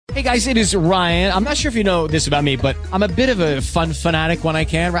Hey guys, it is Ryan. I'm not sure if you know this about me, but I'm a bit of a fun fanatic when I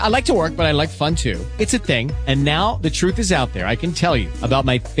can. I like to work, but I like fun too. It's a thing. And now the truth is out there. I can tell you about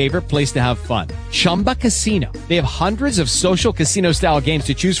my favorite place to have fun. Chumba Casino. They have hundreds of social casino style games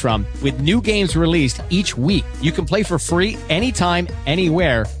to choose from with new games released each week. You can play for free anytime,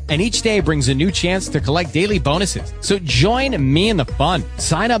 anywhere. And each day brings a new chance to collect daily bonuses. So join me in the fun.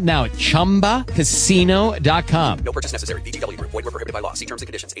 Sign up now at ChumbaCasino.com. No purchase necessary. VGW Group. Void where prohibited by law. See terms and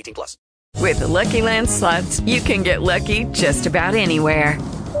conditions. 18+. With the Lucky Land Slots, you can get lucky just about anywhere.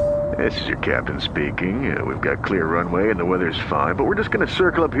 This is your captain speaking. We've got clear runway and the weather's fine, but we're just going to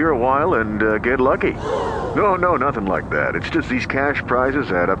circle up here a while and get lucky. No, nothing like that. It's just these cash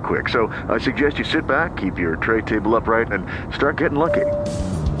prizes add up quick. So I suggest you sit back, keep your tray table upright, and start getting lucky.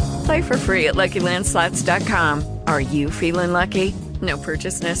 Play for free at LuckyLandSlots.com. Are you feeling lucky? No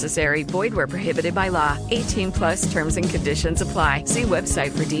purchase necessary. Void where prohibited by law. 18+ terms and conditions apply. See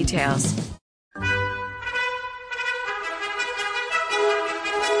website for details.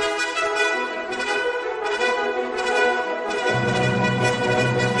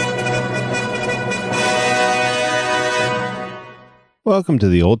 Welcome to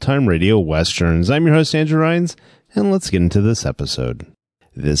the Old Time Radio Westerns. I'm your host, Andrew Rhynes, and let's get into this episode.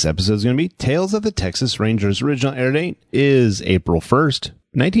 This episode is going to be Tales of the Texas Rangers. Original air date is April 1st,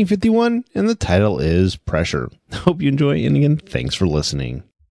 1951, and the title is Pressure. Hope you enjoy, and again, thanks for listening.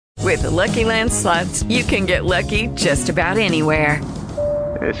 With the Lucky Land Slots, you can get lucky just about anywhere.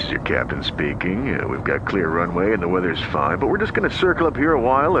 This is your captain speaking. We've got clear runway and the weather's fine, but we're just going to circle up here a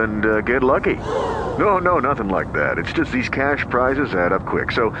while and get lucky. No, nothing like that. It's just these cash prizes add up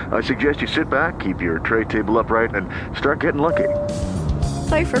quick. So I suggest you sit back, keep your tray table upright, and start getting lucky.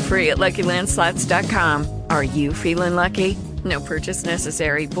 Play for free at LuckyLandSlots.com. Are you feeling lucky? No purchase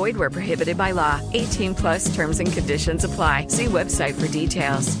necessary. Void where prohibited by law. 18+ terms and conditions apply. See website for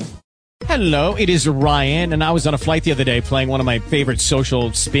details. Hello, it is Ryan, and I was on a flight the other day playing one of my favorite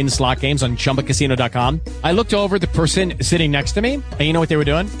social spin slot games on ChumbaCasino.com. I looked over at the person sitting next to me, and you know what they were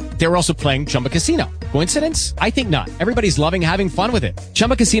doing? They were also playing Chumba Casino. Coincidence? I think not. Everybody's loving having fun with it.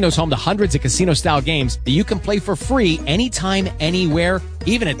 Chumba Casino is home to hundreds of casino-style games that you can play for free anytime, anywhere,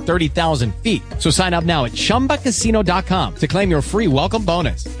 even at 30,000 feet. So sign up now at ChumbaCasino.com to claim your free welcome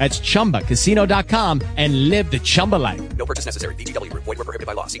bonus. That's ChumbaCasino.com and live the Chumba life. No purchase necessary. VGW Group. Void where prohibited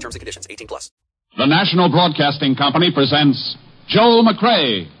by law. See terms and conditions. 18+. The National Broadcasting Company presents Joel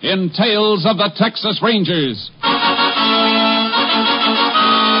McCrea in Tales of the Texas Rangers.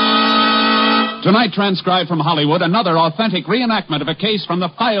 Tonight, transcribed from Hollywood, another authentic reenactment of a case from the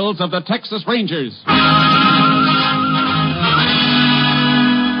files of the Texas Rangers.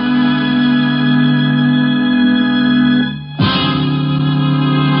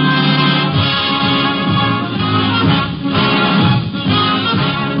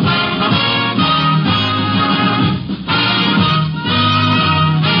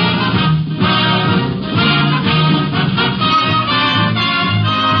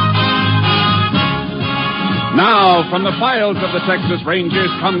 Now, from the files of the Texas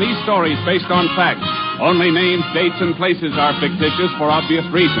Rangers come these stories based on facts. Only names, dates, and places are fictitious for obvious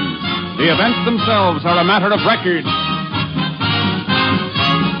reasons. The events themselves are a matter of record.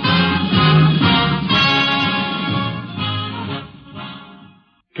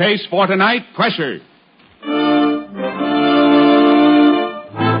 Case for tonight, Pressure.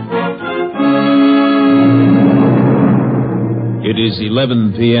 It is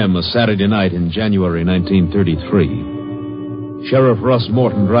 11 p.m. a Saturday night in January 1933. Sheriff Russ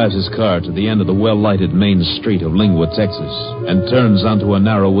Morton drives his car to the end of the well-lighted main street of Lingwood, Texas, and turns onto a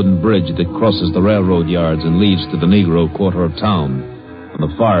narrow wooden bridge that crosses the railroad yards and leads to the Negro quarter of town on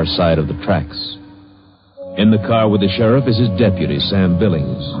the far side of the tracks. In the car with the sheriff is his deputy, Sam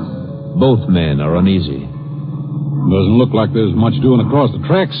Billings. Both men are uneasy. Doesn't look like there's much doing across the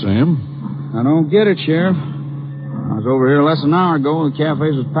tracks, Sam. I don't get it, Sheriff. I was over here less than an hour ago, and the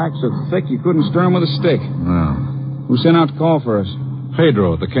cafes was packed so thick you couldn't stir 'em with a stick. No. Who sent out to call for us?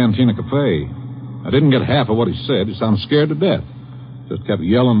 Pedro at the Cantina Cafe. I didn't get half of what he said. He sounded scared to death. Just kept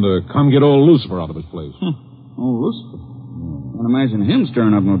yelling to come get old Lucifer out of his place. Old Lucifer? Can't imagine him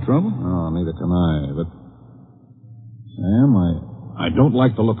stirring up no trouble. No, neither can I. But, Sam, I don't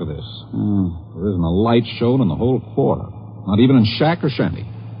like the look of this. There isn't a light shown in the whole quarter. Not even in shack or shanty.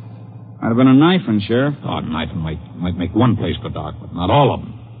 Might have been a knifing, Sheriff. Oh, knifing might make one place go dark, but not all of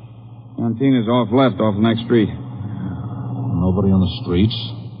them. Cantina's off left, off the next street. Nobody on the streets.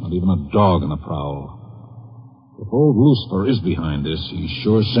 Not even a dog on the prowl. If old Lucifer is behind this, he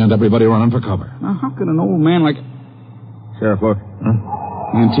sure sent everybody running for cover. Now, how could an old man like... Sheriff, look.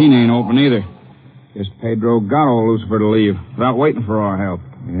 Cantina ain't open either. Guess Pedro got old Lucifer to leave without waiting for our help.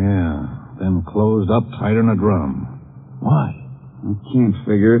 Yeah, then closed up tighter than a drum. Why? I can't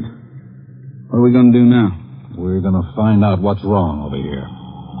figure it. What are we going to do now? We're going to find out what's wrong over here.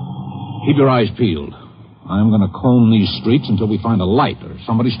 Keep your eyes peeled. I'm going to comb these streets until we find a light or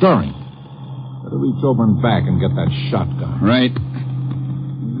somebody stirring. Better reach over and back and get that shotgun. Right.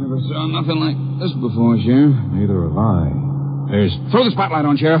 Never saw nothing like this before, Sheriff. Neither have I. Throw the spotlight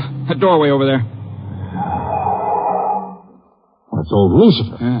on, Sheriff. That doorway over there. That's old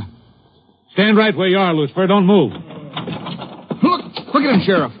Lucifer. Yeah. Stand right where you are, Lucifer. Don't move. Look at him,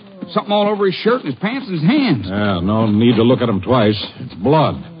 Sheriff. Something all over his shirt and his pants and his hands. Yeah, no need to look at him twice. It's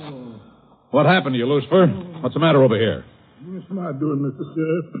blood. What happened to you, Lucifer? What's the matter over here? It's my doing, Mr.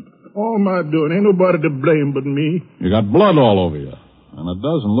 Sheriff. All my doing. Ain't nobody to blame but me. You got blood all over you. And it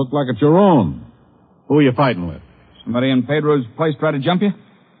doesn't look like it's your own. Who are you fighting with? Somebody in Pedro's place try to jump you?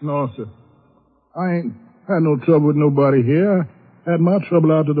 No, sir. I ain't had no trouble with nobody here. I had my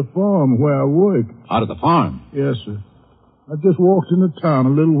trouble out at the farm where I work. Out at the farm? Yes, sir. I just walked into town a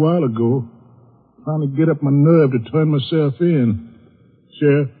little while ago, trying to get up my nerve to turn myself in.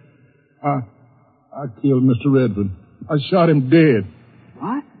 Sheriff, I killed Mr. Redford. I shot him dead.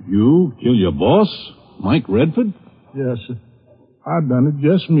 What? You killed your boss, Mike Redford? Yes, sir. I done it,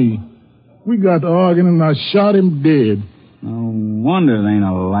 just me. We got to arguing and I shot him dead. No wonder there ain't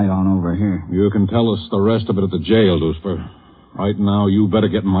a light on over here. You can tell us the rest of it at the jail, Lucifer. Right now, you better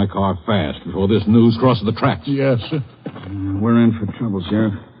get in my car fast before this news crosses the tracks. Yes, sir. We're in for trouble,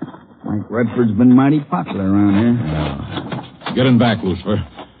 Sheriff. Mike Redford's been mighty popular around here. Yeah. Get in back, Lucifer.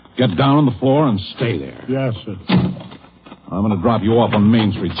 Get down on the floor and stay there. Yes, sir. I'm going to drop you off on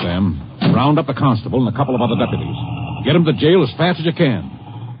Main Street, Sam. Round up the constable and a couple of other deputies. Get them to jail as fast as you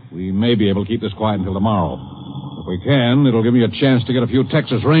can. We may be able to keep this quiet until tomorrow. If we can, it'll give me a chance to get a few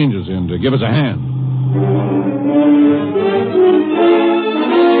Texas Rangers in to give us a hand.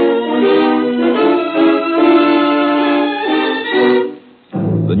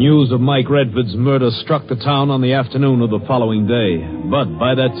 The news of Mike Redford's murder struck the town on the afternoon of the following day. But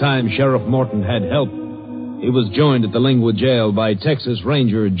by that time, Sheriff Morton had help. He was joined at the Lingwood jail by Texas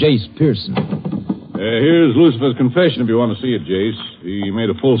Ranger Jace Pearson. Here's Lucifer's confession if you want to see it, Jace. He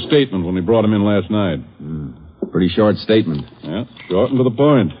made a full statement when we brought him in last night. Pretty short statement. Yeah, short and to the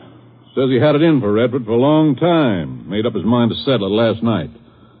point. Says he had it in for Redford for a long time. Made up his mind to settle it last night.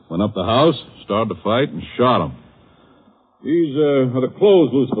 Went up the house, started to fight, and shot him. These are the clothes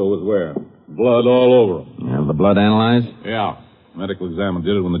Lucifer was wearing. Blood all over him. Have the blood analyzed? Yeah. Medical examiner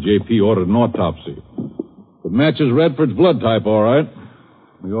did it when the JP ordered an autopsy. It matches Redford's blood type, all right.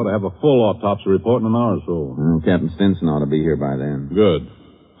 We ought to have a full autopsy report in an hour or so. Captain Stinson ought to be here by then. Good.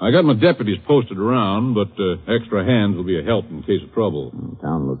 I got my deputies posted around, but extra hands will be a help in case of trouble.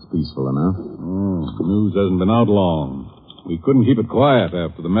 Town looks peaceful enough. News hasn't been out long. We couldn't keep it quiet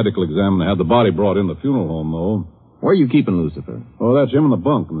after the medical examiner had the body brought in the funeral home, though. Where are you keeping Lucifer? Oh, that's him in the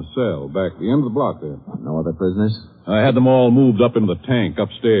bunk in the cell, back at the end of the block there. No other prisoners? I had them all moved up into the tank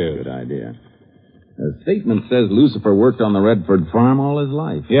upstairs. Good idea. The statement says Lucifer worked on the Redford farm all his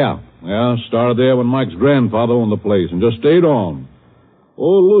life. Yeah, started there when Mike's grandfather owned the place and just stayed on.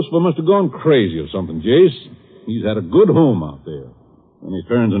 Old Lucifer must have gone crazy or something, Jace. He's had a good home out there. And he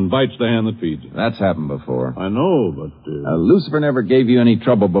turns and bites the hand that feeds him. That's happened before. I know, but... Lucifer never gave you any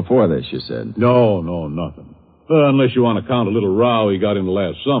trouble before this, you said? No, nothing. Unless you want to count a little row he got into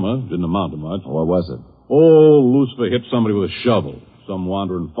last summer. Didn't amount to much. What was it? Oh, Lucifer hit somebody with a shovel. Some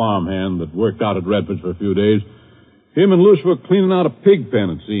wandering farmhand that worked out at Redford's for a few days. Him and Lucifer cleaning out a pig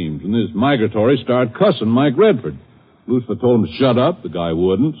pen, it seems, and this migratory started cussing Mike Redford. Lucifer told him to shut up. The guy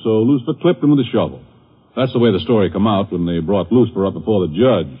wouldn't, so Lucifer clipped him with a shovel. That's the way the story come out when they brought Lucifer up before the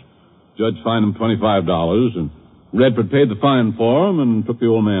judge. Judge fined him $25, and Redford paid the fine for him and took the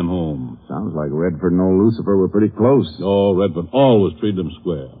old man home. Sounds like Redford and old Lucifer were pretty close. Oh, Redford always treated him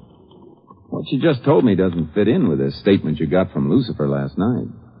square. What you just told me doesn't fit in with this statement you got from Lucifer last night.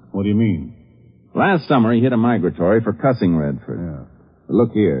 What do you mean? Last summer, he hit a migratory for cussing Redford. Yeah.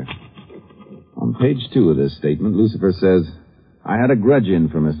 Look here. On page 2 of this statement, Lucifer says, I had a grudge in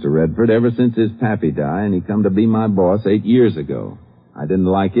for Mr. Redford ever since his pappy died, and he come to be my boss 8 years ago. I didn't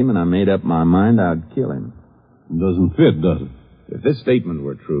like him, and I made up my mind I'd kill him. It doesn't fit, does it? If this statement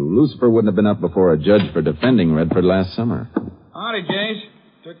were true, Lucifer wouldn't have been up before a judge for defending Redford last summer. Howdy, Jace.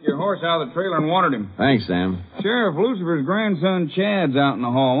 Took your horse out of the trailer and watered him. Thanks, Sam. Sheriff, Lucifer's grandson Chad's out in the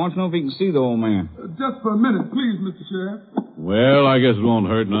hall. Wants to know if he can see the old man. Just for a minute, please, Mr. Sheriff. Well, I guess it won't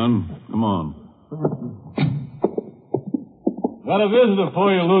hurt none. Come on. Got a visitor for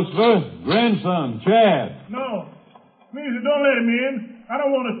you, Lucifer. Grandson, Chad. No. Please, don't let him in. I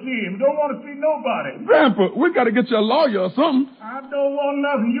don't want to see him. Don't want to see nobody. Grandpa, we got to get you a lawyer or something. I've don't want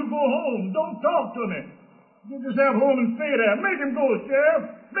nothing. You go home. Don't talk to me. You just have home and stay there. Make him go, Sheriff.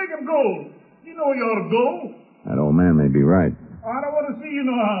 Make him go. You know you ought to go. That old man may be right. I don't want to see you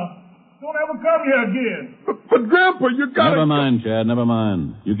no how. Don't ever come here again. But Grandpa, you gotta... Never mind, Chad, never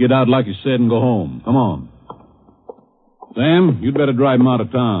mind. You get out like you said and go home. Come on. Sam, you'd better drive him out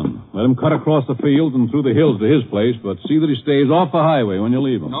of town. Let him cut across the fields and through the hills to his place, but see that he stays off the highway when you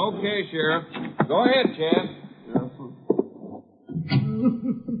leave him. Okay, Sheriff. Go ahead, Chad.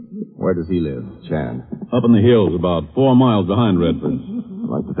 Where does he live, Chad? Up in the hills, about 4 miles behind Redford. I'd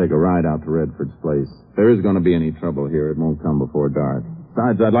like to take a ride out to Redford's place. If there is going to be any trouble here, it won't come before dark.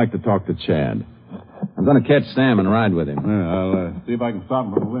 Besides, I'd like to talk to Chad. I'm going to catch Sam and ride with him. Yeah, I'll see if I can stop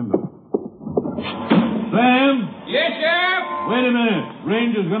him from the window. Sam? Yes, Sheriff? Wait a minute.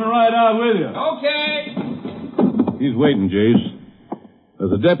 Ranger's going to ride out with you. Okay. He's waiting, Jace.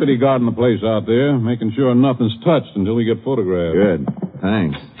 There's a deputy guarding the place out there, making sure nothing's touched until we get photographed. Good.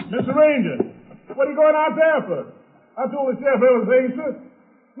 Thanks. Mr. Ranger, what are you going out there for? I told the sheriff everything, sir.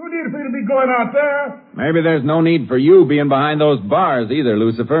 No need for you to be going out there. Maybe there's no need for you being behind those bars either,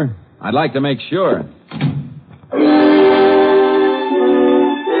 Lucifer. I'd like to make sure.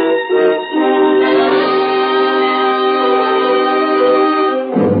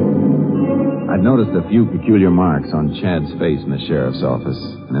 I'd noticed a few peculiar marks on Chad's face in the sheriff's office,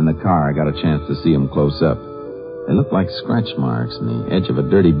 and in the car I got a chance to see them close up. They looked like scratch marks, and the edge of a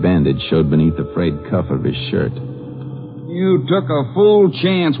dirty bandage showed beneath the frayed cuff of his shirt. You took a full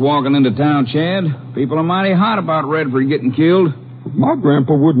chance walking into town, Chad. People are mighty hot about Redford getting killed. My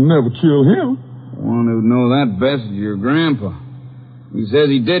grandpa wouldn't never kill him. One who'd know that best is your grandpa. He says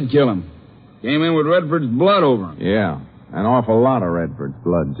he did kill him. Came in with Redford's blood over him. Yeah, an awful lot of Redford's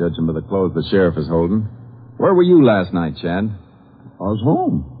blood, judging by the clothes the sheriff is holding. Where were you last night, Chad? I was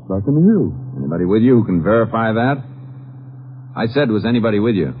home, back in the hills. Anybody with you who can verify that? I said, was anybody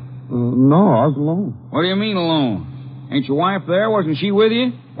with you? No, I was alone. What do you mean alone? Ain't your wife there? Wasn't she with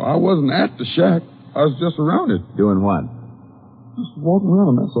you? Well, I wasn't at the shack. I was just around it. Doing what? Just walking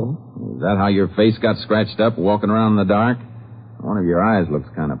around, that's all. Is that how your face got scratched up, walking around in the dark? One of your eyes looks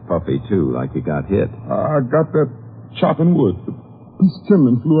kind of puffy, too, like you got hit. I got that chopping wood. A piece of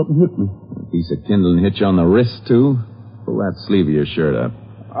kindling flew up and hit me. A piece of kindling hit you on the wrist, too? Pull that sleeve of your shirt up.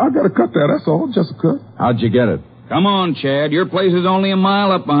 I got a cut there, that's all. Just a cut. How'd you get it? Come on, Chad. Your place is only a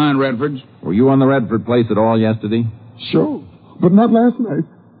mile up behind Redford's. Were you on the Redford place at all yesterday? Sure, but not last night.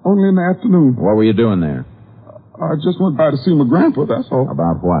 Only in the afternoon. What were you doing there? I just went by to see my grandpa, that's all.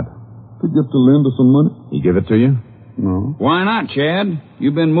 About what? To get to Linda some money. He give it to you? No. Why not, Chad?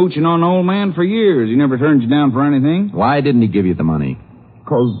 You've been mooching on the old man for years. He never turned you down for anything. Why didn't he give you the money?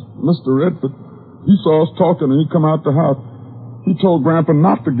 Because Mr. Redford, he saw us talking and he come out the house. He told Grandpa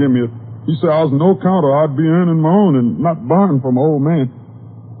not to give me it. He said I was no count or I'd be earning my own and not borrowing from my old man.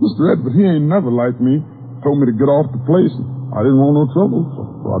 Mr. Redford, he ain't never liked me. Told me to get off the place. I didn't want no trouble,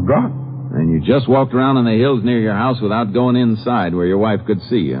 so I got it. And you just walked around in the hills near your house without going inside where your wife could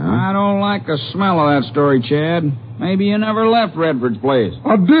see you, huh? I don't like the smell of that story, Chad. Maybe you never left Redford's place.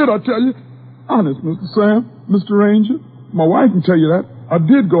 I did, I tell you. Honest, Mr. Sam, Mr. Ranger. My wife can tell you that. I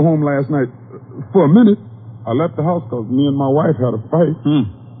did go home last night. For a minute. I left the house because me and my wife had a fight.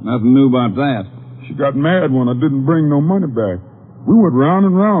 Nothing new about that. She got mad when I didn't bring no money back. We went round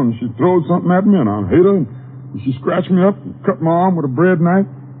and round, and she throwed something at me, and I hit her, and she scratched me up and cut my arm with a bread knife.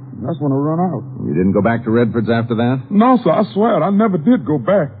 And that's when I run out. You didn't go back to Redford's after that? No, sir, I swear it. I never did go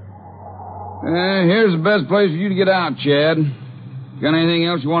back. Here's the best place for you to get out, Chad. Got anything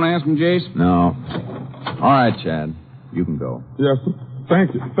else you want to ask him, Jace? No. All right, Chad. You can go. Yes, sir.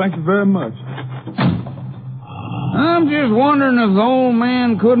 Thank you. Thank you very much. I'm just wondering if the old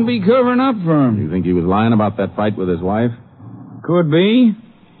man couldn't be covering up for him. You think he was lying about that fight with his wife? Could be.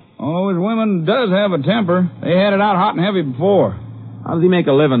 Oh, his woman does have a temper. They had it out hot and heavy before. How does he make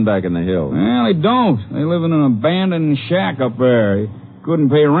a living back in the hills? Well, he don't. They live in an abandoned shack up there. He couldn't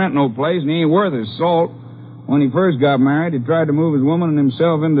pay rent no place, and he ain't worth his salt. When he first got married, he tried to move his woman and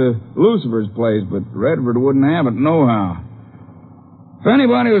himself into Lucifer's place, but Redford wouldn't have it nohow. If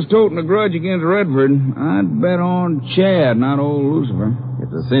anybody was toting a grudge against Redford, I'd bet on Chad, not old Lucifer.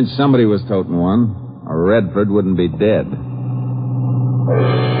 It's a cinch somebody was toting one, or Redford wouldn't be dead.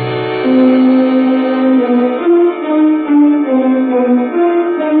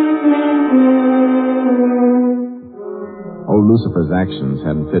 Old Lucifer's actions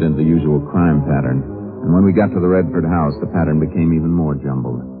hadn't fit into the usual crime pattern, and when we got to the Redford house, the pattern became even more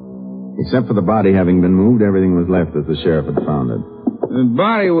jumbled. Except for the body having been moved, everything was left as the sheriff had found it. The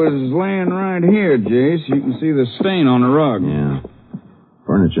body was laying right here, Jace. You can see the stain on the rug. Yeah.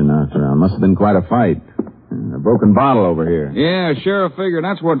 Furniture knocked around. Must have been quite a fight. The broken bottle over here. Yeah, Sheriff figured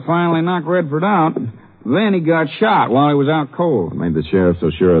that's what finally knocked Redford out. Then he got shot while he was out cold. What made the sheriff so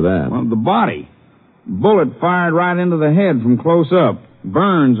sure of that? Well, the body. Bullet fired right into the head from close up.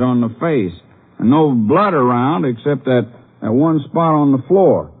 Burns on the face. And no blood around except that one spot on the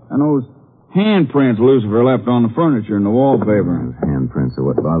floor. And those handprints Lucifer left on the furniture and the wallpaper. Those handprints are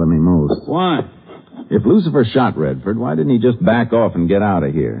what bother me most. Why? If Lucifer shot Redford, why didn't he just back off and get out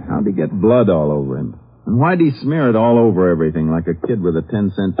of here? How'd he get blood all over him? And why'd he smear it all over everything like a kid with a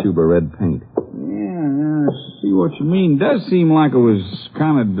 10-cent tube of red paint? Yeah, I see what you mean. Does seem like it was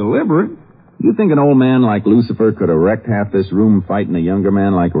kind of deliberate. You think an old man like Lucifer could have wrecked half this room fighting a younger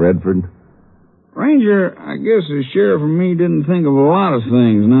man like Redford? Ranger, I guess the sheriff and me didn't think of a lot of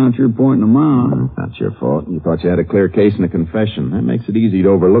things now that you're pointing them out. It's not your fault. You thought you had a clear case and a confession. That makes it easy to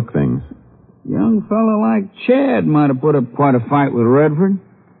overlook things. Young fella like Chad might have put up quite a fight with Redford.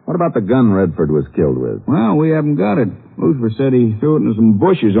 What about the gun Redford was killed with? Well, we haven't got it. Lucifer said he threw it into some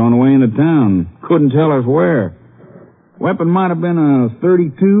bushes on the way into town. Couldn't tell us where. Weapon might have been a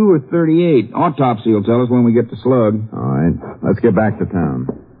 32 or 38. Autopsy will tell us when we get the slug. All right. Let's get back to town.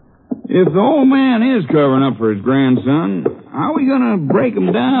 If the old man is covering up for his grandson, how are we going to break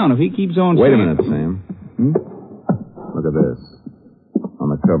him down if he keeps on Wait a saying... minute, Sam. Look at this. On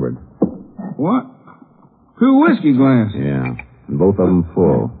the cupboard. What? 2 whiskey glasses. Yeah, and both of them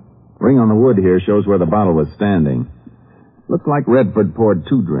full. Ring on the wood here shows where the bottle was standing. Looks like Redford poured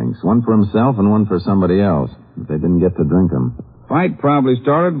 2 drinks, one for himself and one for somebody else. But they didn't get to drink them. Fight probably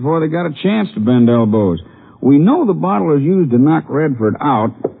started before they got a chance to bend elbows. We know the bottle was used to knock Redford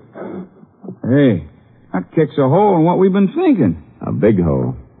out. Hey, that kicks a hole in what we've been thinking. A big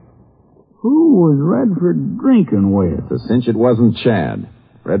hole. Who was Redford drinking with? It's a cinch it wasn't Chad.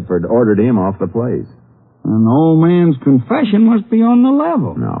 Redford ordered him off the place. And the old man's confession must be on the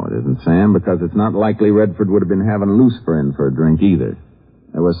level. No, it isn't, Sam, because it's not likely Redford would have been having Lucifer in for a drink either.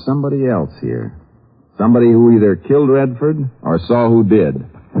 There was somebody else here. Somebody who either killed Redford or saw who did.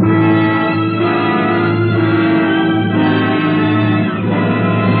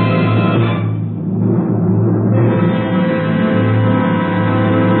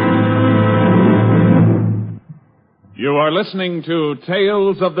 You are listening to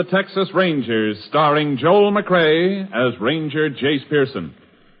Tales of the Texas Rangers, starring Joel McRae as Ranger Jace Pearson.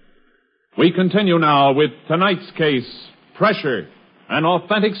 We continue now with tonight's case, Pressure, an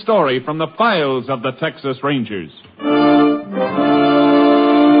authentic story from the files of the Texas Rangers.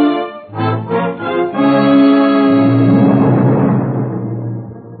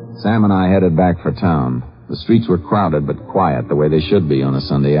 Sam and I headed back for town. The streets were crowded but quiet, the way they should be on a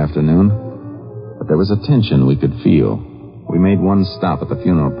Sunday afternoon. But there was a tension we could feel. We made one stop at the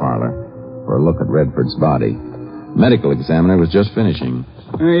funeral parlor for a look at Redford's body. The medical examiner was just finishing.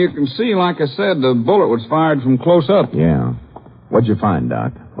 You can see, like I said, the bullet was fired from close up. Yeah. What'd you find,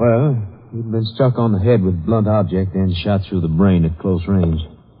 Doc? Well, he'd been struck on the head with a blunt object and shot through the brain at close range.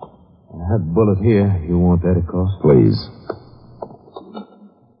 I have a bullet here. You want that, of course? Please.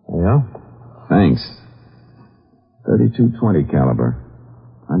 Yeah? Thanks. 32-20 caliber.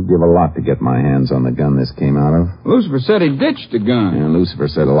 I'd give a lot to get my hands on the gun this came out of. Lucifer said he ditched the gun. Yeah, Lucifer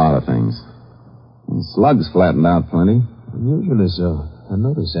said a lot of things. And slugs flattened out plenty. Unusually so. I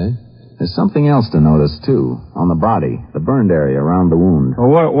notice, eh? There's something else to notice, too. On the body, the burned area around the wound.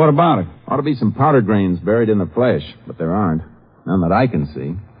 Well, what about it? Ought to be some powder grains buried in the flesh, but there aren't. None that I can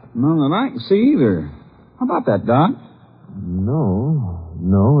see. None that I can see either. How about that, Doc?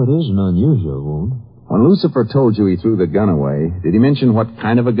 No, it is an unusual wound. When Lucifer told you he threw the gun away, did he mention what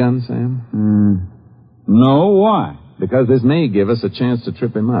kind of a gun, Sam? No, why? Because this may give us a chance to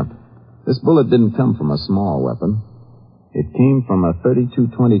trip him up. This bullet didn't come from a small weapon. It came from a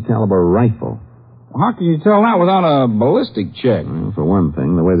 32-20 caliber rifle. How can you tell that without a ballistic check? Well, for one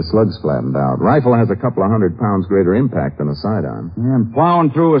thing, the way the slugs flattened out. Rifle has a couple of 100 pounds greater impact than a sidearm. Yeah, and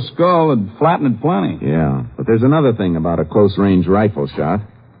plowing through a skull would flatten it plenty. Yeah, but there's another thing about a close-range rifle shot.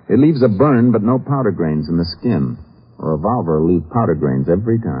 It leaves a burn, but no powder grains in the skin. A revolver will leave powder grains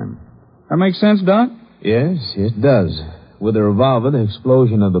every time. That makes sense, Doc? Yes, it does. With a revolver, the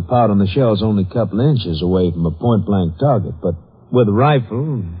explosion of the powder in the shell is only a couple inches away from a point-blank target. But with a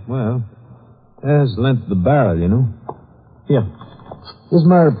rifle, well, there's the length of the barrel, you know. Here. This is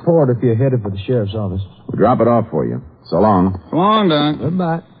my report if you're headed for the sheriff's office. We'll drop it off for you. So long. So long, Doc.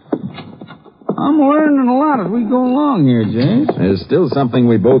 Goodbye. I'm learning a lot as we go along here, James. There's still something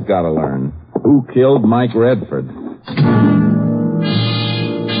we both got to learn. Who killed Mike Redford?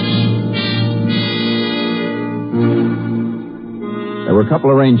 There were a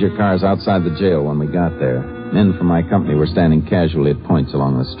couple of ranger cars outside the jail when we got there. Men from my company were standing casually at points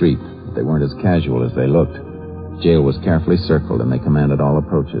along the street. But they weren't as casual as they looked. Jail was carefully circled, and they commanded all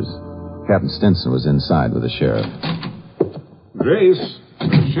approaches. Captain Stinson was inside with the sheriff. Jace,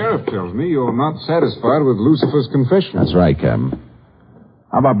 the sheriff tells me you're not satisfied with Lucifer's confession. That's right, Captain.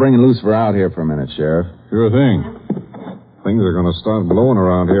 How about bringing Lucifer out here for a minute, Sheriff? Sure thing. Things are going to start blowing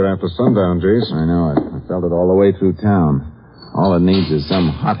around here after sundown, Jace. I know it. I felt it all the way through town. All it needs is some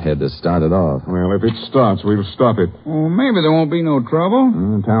hothead to start it off. Well, if it starts, we'll stop it. Well, maybe there won't be no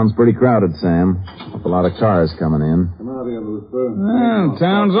trouble. Town's pretty crowded, Sam. A lot of cars coming in. Come out here, Lucifer. Well,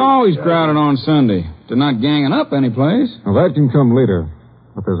 town's always crowded on Sunday. They're not ganging up any place. Well, that can come later.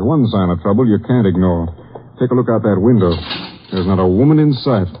 But there's one sign of trouble you can't ignore. Take a look out that window. There's not a woman in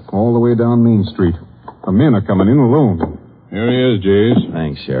sight all the way down Main Street. The men are coming in alone. Here he is, Jace.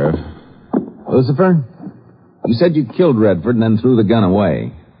 Thanks, Sheriff. Lucifer, you said you killed Redford and then threw the gun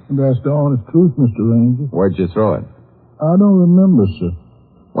away. That's the honest truth, Mr. Ranger. Where'd you throw it? I don't remember, sir.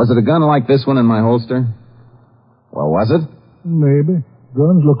 Was it a gun like this one in my holster? Well, was it? Maybe.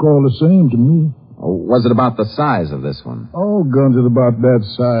 Guns look all the same to me. Or was it about the size of this one? All guns are about that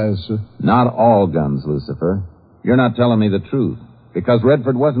size, sir. Not all guns, Lucifer. You're not telling me the truth. Because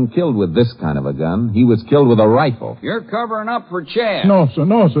Redford wasn't killed with this kind of a gun. He was killed with a rifle. You're covering up for Chad. No,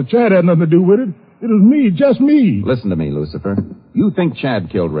 sir. Chad had nothing to do with it. It was me, just me. Listen to me, Lucifer. You think Chad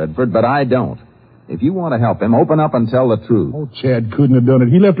killed Redford, but I don't. If you want to help him, open up and tell the truth. Oh, Chad couldn't have done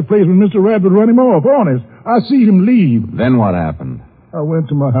it. He left the place when Mr. Redford run him off, honest. I seen him leave. Then what happened? I went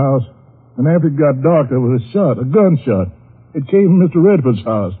to my house, and after it got dark, there was a gunshot. It came from Mr. Redford's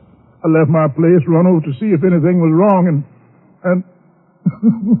house. I left my place, run over to see if anything was wrong, and...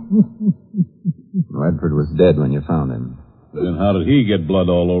 Redford was dead when you found him. Then how did he get blood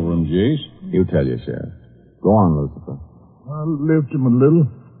all over him, Jace? You tell your sheriff. Go on, Lucifer. I lift him a little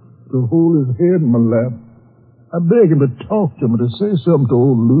to hold his head in my lap. I begged him to talk to me, to say something to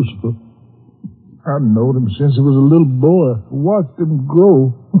old Lucifer. I've known him since he was a little boy. Watched him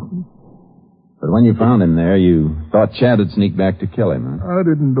grow. But when you found him there, you thought Chad would sneak back to kill him, huh? I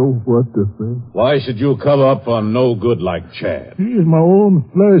didn't know what to think. Why should you cover up on no good like Chad? He is my own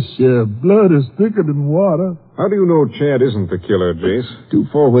flesh, Sheriff. Blood is thicker than water. How do you know Chad isn't the killer, Jace? 2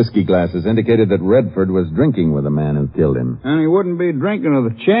 full whiskey glasses indicated that Redford was drinking with the man who killed him. And he wouldn't be drinking of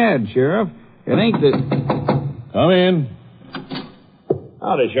the Chad, Sheriff. It ain't the... Come in.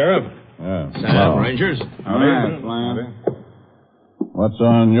 Howdy, Sheriff. Yeah. Sam, Rangers. Howdy, Flam. What's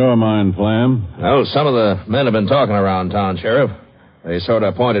on your mind, Flam? Well, some of the men have been talking around town, Sheriff. They sort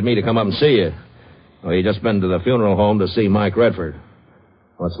of appointed me to come up and see you. Well, you just been to the funeral home to see Mike Redford.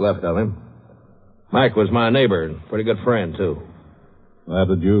 What's left of him. Mike was my neighbor and pretty good friend, too. That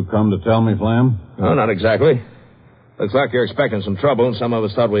did you come to tell me, Flam? No, not exactly. Looks like you're expecting some trouble, and some of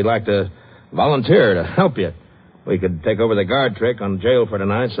us thought we'd like to volunteer to help you. We could take over the guard trick on jail for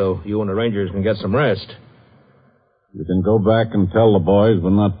tonight so you and the Rangers can get some rest. You can go back and tell the boys we're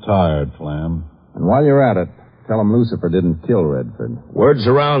not tired, Flam. And while you're at it, tell them Lucifer didn't kill Redford. Word's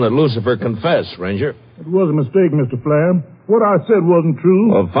around that Lucifer confessed, Ranger. It was a mistake, Mr. Flam. What I said wasn't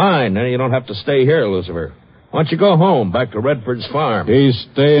true. Well, fine. Then you don't have to stay here, Lucifer. Why don't you go home, back to Redford's farm? He's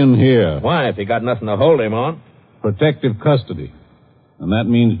staying here. Why, if you got nothing to hold him on? Protective custody. And that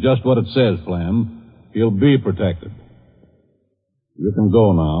means just what it says, Flam. He'll be protected. You can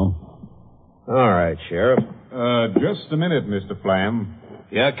go now. All right, Sheriff. Just a minute, Mr. Flam.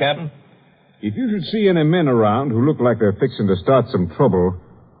 Yeah, Captain? If you should see any men around who look like they're fixing to start some trouble,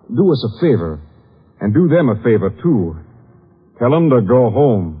 do us a favor. And do them a favor, too. Tell them to go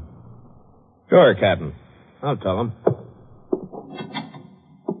home. Sure, Captain. I'll tell them.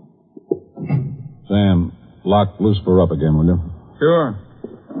 Sam, lock Lucifer up again, will you? Sure.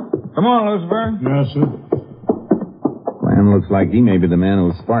 Come on, Lucifer. Yes, sir. Flam looks like he may be the man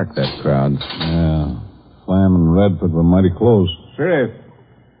who sparked that crowd. Yeah. Flam and Redford were mighty close. Sheriff,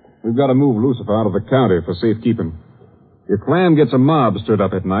 we've got to move Lucifer out of the county for safekeeping. If Flam gets a mob stirred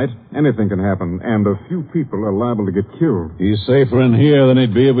up at night, anything can happen, and a few people are liable to get killed. He's safer in here than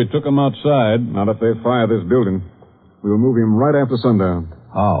he'd be if we took him outside. Not if they fire this building. We'll move him right after sundown.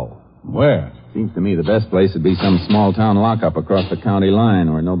 How? Where? Seems to me the best place would be some small-town lockup across the county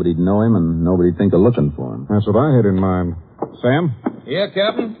line where nobody'd know him and nobody'd think of looking for him. That's what I had in mind. Sam? Yeah,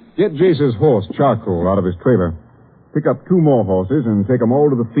 Captain? Get Jace's horse, Charcoal, out of his trailer. Pick up 2 more horses and take them all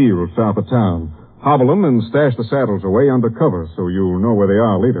to the field south of town. Hobble them and stash the saddles away under cover so you'll know where they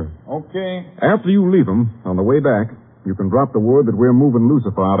are later. Okay. After you leave them, on the way back, you can drop the word that we're moving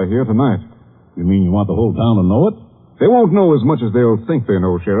Lucifer out of here tonight. You mean you want the whole town to know it? They won't know as much as they'll think they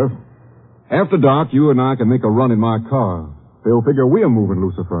know, Sheriff. After dark, you and I can make a run in my car. They'll figure we're moving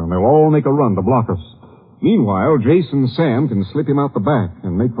Lucifer, and they'll all make a run to block us. Meanwhile, Jace and Sam can slip him out the back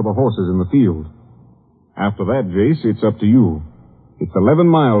and make for the horses in the field. After that, Jace, it's up to you. It's 11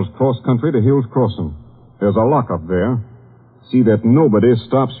 miles cross-country to Hill's Crossing. There's a lockup there. See that nobody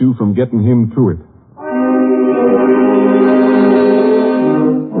stops you from getting him to it.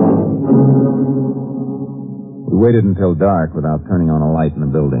 We waited until dark without turning on a light in the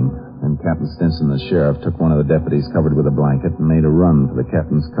building. Then Captain Stinson, the sheriff, took one of the deputies covered with a blanket and made a run for the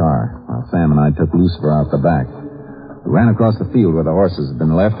captain's car, while Sam and I took Lucifer out the back. We ran across the field where the horses had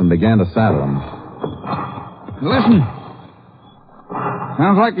been left and began to saddle them. Listen.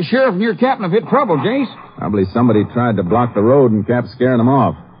 Sounds like the sheriff and your captain have hit trouble, Jace. Probably somebody tried to block the road and kept scaring them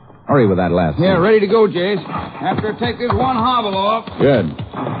off. Hurry with that last Yeah, scene. ready to go, Jace. After I take this one hobble off. Good.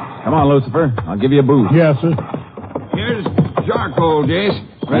 Come on, Lucifer. I'll give you a boost. Yes, sir. Here's charcoal, Jace.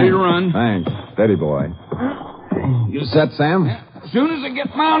 Ready to run. Thanks. Steady, boy. You set, Sam? As soon as I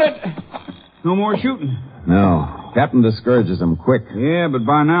get mounted. No more shooting. No. Captain discourages them quick. Yeah, but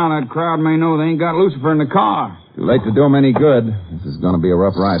by now that crowd may know they ain't got Lucifer in the car. Too late to do them any good. This is going to be a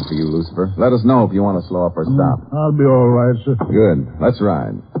rough ride for you, Lucifer. Let us know if you want to slow up or stop. I'll be all right, sir. Good. Let's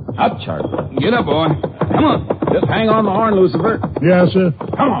ride. Up, Charlie. Get up, boy. Come on. Just hang on the horn, Lucifer. Yes, sir.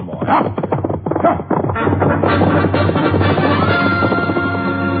 Come on, boy. Up.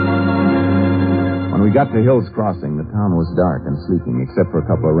 When we got to Hill's Crossing, the town was dark and sleeping, except for a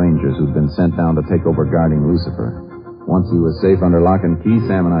couple of rangers who'd been sent down to take over guarding Lucifer. Once he was safe under lock and key,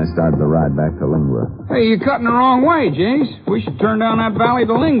 Sam and I started the ride back to Lingua. Hey, you're cutting the wrong way, Jace. We should turn down that valley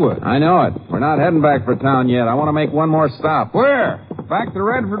to Lingwood. I know it. We're not heading back for town yet. I want to make one more stop. Where? Back to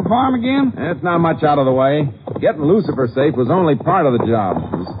Redford Farm again? It's not much out of the way. Getting Lucifer safe was only part of the job.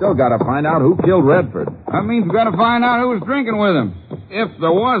 We still got to find out who killed Redford. That means we've got to find out who was drinking with him. If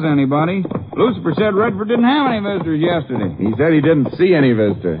there was anybody. Lucifer said Redford didn't have any visitors yesterday. He said he didn't see any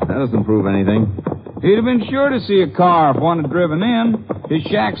visitor. That doesn't prove anything. He'd have been sure to see a car if one had driven in. His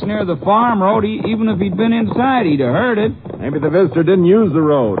shack's near the farm road. Even if he'd been inside, he'd have heard it. Maybe the visitor didn't use the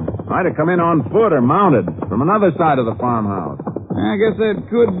road. Might have come in on foot or mounted from another side of the farmhouse. I guess that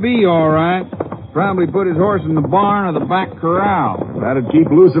could be all right. Probably put his horse in the barn or the back corral. That'd keep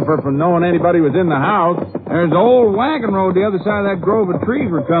Lucifer from knowing anybody was in the house. There's the old wagon road the other side of that grove of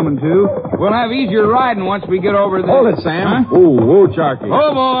trees we're coming to. We'll have easier riding once we get over there. Hold it, Sam. Huh? Ooh, Charky.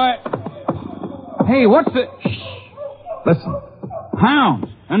 Oh, boy. Hey, what's the... Shh. Listen.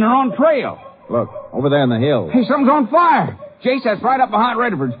 Hounds. And they're on trail. Look, over there in the hills. Hey, something's on fire. Jace, that's right up behind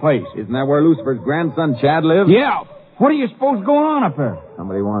Redford's place. Isn't that where Lucifer's grandson, Chad, lives? Yeah. What do you suppose going on up there?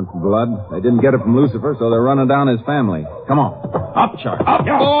 Somebody wants blood. They didn't get it from Lucifer, so they're running down his family. Come on. Up, Charlie. Up,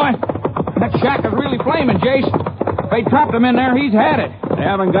 boy. That shack is really flaming, Jace. If they trapped him in there, he's had it. They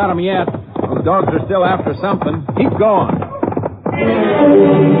haven't got him yet. Those dogs are still after something. Keep going.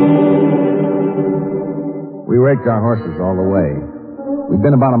 We raked our horses all the way. We'd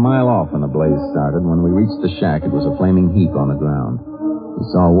been about a mile off when the blaze started. When we reached the shack, it was a flaming heap on the ground. We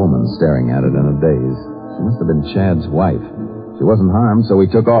saw a woman staring at it in a daze. She must have been Chad's wife. She wasn't harmed, so we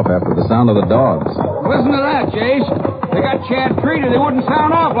took off after the sound of the dogs. Listen to that, Jace. They got Chad treated. They wouldn't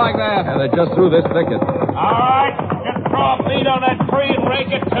sound off like that. Yeah, they're just through this thicket. All right, just throw a bead on that tree and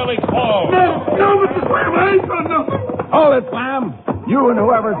rake it till he falls. No, Mr. Slam, I ain't done nothing. Hold it, Slam. You and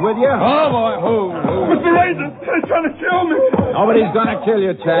whoever's with you. Oh, boy. Who? Mr. Ranger, they're trying to kill me. Nobody's going to kill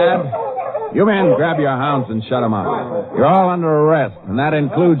you, Chad. You men grab your hounds and shut them up. You're all under arrest, and that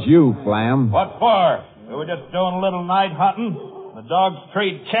includes you, Flam. What for? We were just doing a little night hunting. The dogs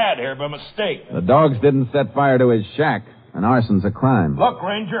treed Chad here by mistake. The dogs didn't set fire to his shack, and arson's a crime. Look,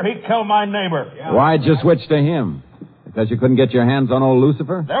 Ranger, he killed my neighbor. Why'd you switch to him? Because you couldn't get your hands on old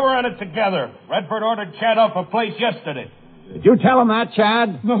Lucifer? They were in it together. Redford ordered Chad off a place yesterday. Did you tell him that,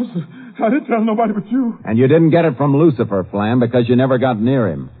 Chad? No, sir. I didn't tell nobody but you. And you didn't get it from Lucifer, Flam, because you never got near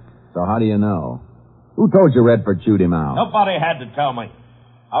him. So how do you know? Who told you Redford chewed him out? Nobody had to tell me.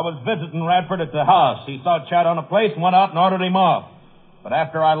 I was visiting Radford at the house. He saw Chad on a place and went out and ordered him off. But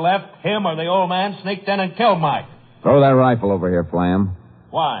after I left, him or the old man sneaked in and killed Mike. Throw that rifle over here, Flam.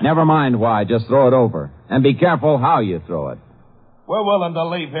 Why? Never mind why. Just throw it over. And be careful how you throw it. We're willing to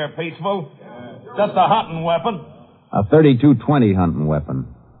leave here peaceful. Just a hunting weapon. A .32-20 hunting weapon.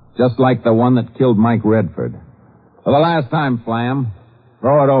 Just like the one that killed Mike Redford. For the last time, Flam,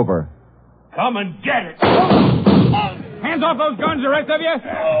 throw it over. Come and get it. Hands off those guns, the rest of you.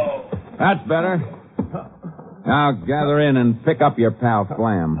 That's better. Now gather in and pick up your pal,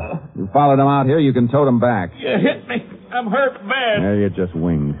 Flam. You followed him out here, you can tote him back. You hit me. I'm hurt bad. There, you just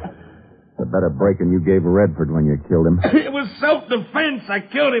winged. It's a better breaking you gave Redford when you killed him. It was self-defense. I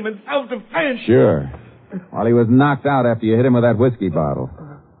killed him in self-defense. Sure. While he was knocked out after you hit him with that whiskey bottle.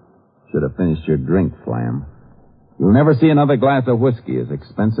 Should have finished your drink, Flam. You'll never see another glass of whiskey as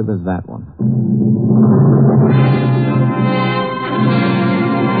expensive as that one.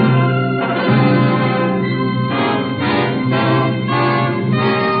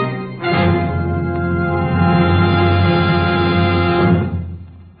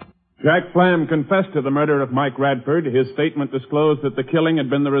 Jack Flam confessed to the murder of Mike Radford. His statement disclosed that the killing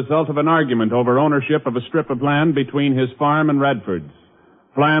had been the result of an argument over ownership of a strip of land between his farm and Radford's.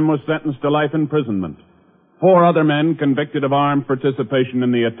 Flam was sentenced to life imprisonment. 4 other men convicted of armed participation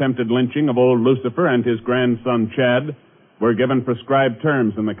in the attempted lynching of old Lucifer and his grandson Chad were given prescribed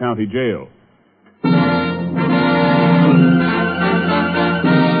terms in the county jail.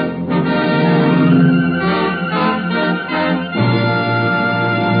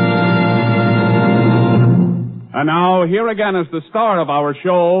 And now, here again is the star of our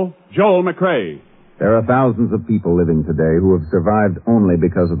show, Joel McCrea. There are thousands of people living today who have survived only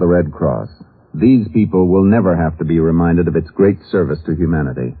because of the Red Cross. These people will never have to be reminded of its great service to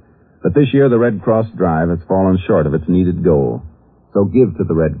humanity. But this year, the Red Cross drive has fallen short of its needed goal. So give to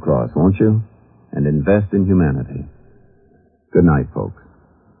the Red Cross, won't you? And invest in humanity. Good night, folks.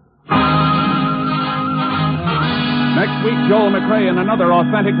 Next week, Joel McCrea in another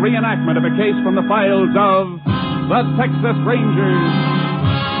authentic reenactment of a case from the files of the Texas Rangers.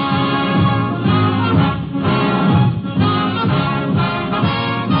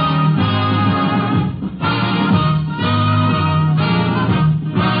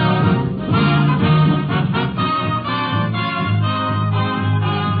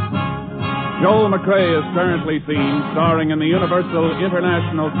 Joel McCrea is currently seen starring in the Universal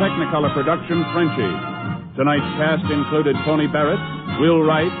International Technicolor production Frenchie. Tonight's cast included Tony Barrett, Will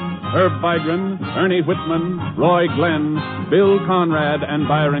Wright, Herb Vigran, Ernie Whitman, Roy Glenn, Bill Conrad, and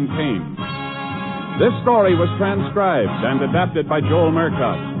Byron Kane. This story was transcribed and adapted by Joel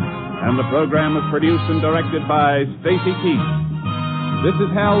Murcott, and the program was produced and directed by Stacy Keith. This is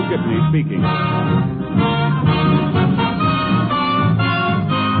Hal Gibney speaking.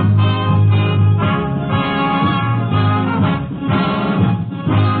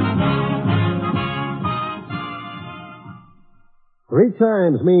 Three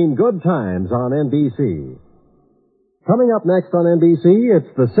chimes mean good times on NBC. Coming up next on NBC,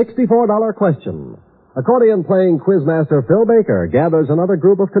 it's the $64 question. Accordion-playing quizmaster Phil Baker gathers another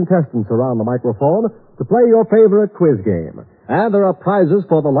group of contestants around the microphone to play your favorite quiz game. And there are prizes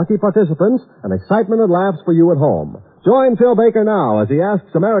for the lucky participants and excitement and laughs for you at home. Join Phil Baker now as he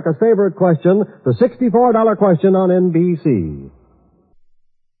asks America's favorite question, the $64 question on NBC.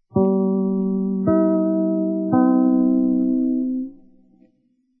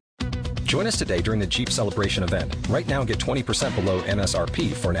 Join us today during the Jeep Celebration event. Right now, get 20% below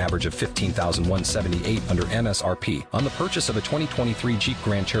MSRP for an average of $15,178 under MSRP on the purchase of a 2023 Jeep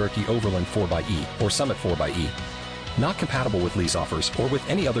Grand Cherokee Overland 4xE or Summit 4xE. Not compatible with lease offers or with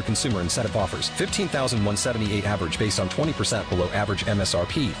any other consumer incentive offers. $15,178 average based on 20% below average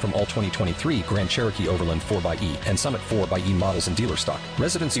MSRP from all 2023 Grand Cherokee Overland 4xE and Summit 4xE models in dealer stock.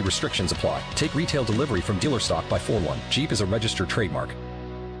 Residency restrictions apply. Take retail delivery from dealer stock by 4/1. Jeep is a registered trademark.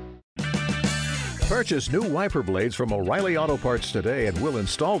 Purchase new wiper blades from O'Reilly Auto Parts today and we'll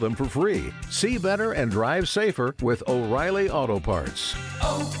install them for free. See better and drive safer with O'Reilly Auto Parts.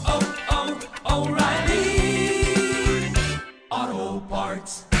 O'Reilly Auto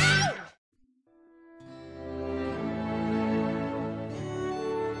Parts.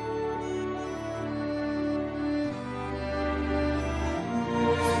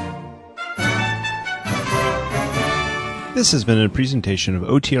 This has been a presentation of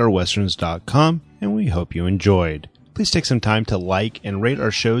OTRWesterns.com, and we hope you enjoyed. Please take some time to like and rate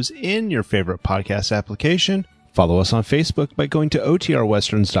our shows in your favorite podcast application. Follow us on Facebook by going to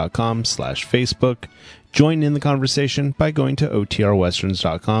OTRWesterns.com/Facebook. Join in the conversation by going to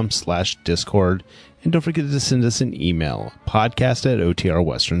OTRWesterns.com/Discord. And don't forget to send us an email,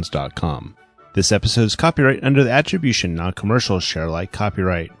 podcast@OTRWesterns.com. This episode is copyright under the Attribution Non-Commercial Share Alike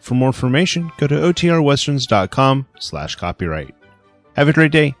copyright. For more information, go to OTRWesterns.com/copyright. Have a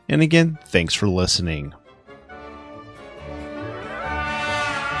great day, and again, thanks for listening.